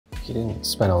He didn't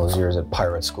spend all those years at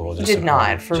pirate school. He did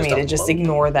not, for me to just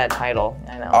ignore that title.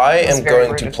 I know. I am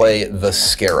going to play the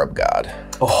Scarab God.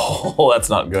 Oh, that's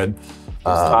not good.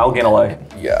 I'll gain a life.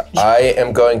 Yeah, I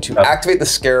am going to activate the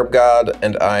Scarab God,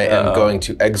 and I am going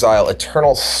to exile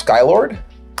Eternal Skylord.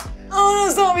 Oh,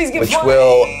 no, zombies get Which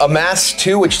will amass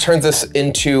 2, which turns this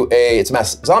into a, it's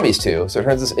amass zombies 2, so it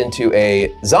turns this into a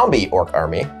zombie orc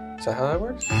army. Is that how that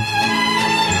works?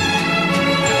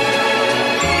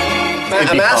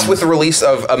 Amass with the release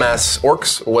of Amass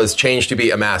Orcs was changed to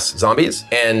be Amass Zombies.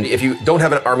 And if you don't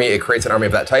have an army, it creates an army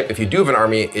of that type. If you do have an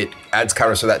army, it adds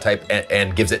counters to that type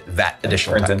and gives it that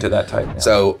additional Turns type. into that type. Yeah.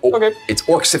 So it's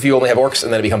Orcs if you only have Orcs,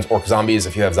 and then it becomes Orc Zombies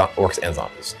if you have Orcs and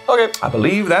Zombies. Okay. I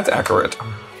believe that's accurate.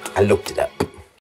 I looked it up.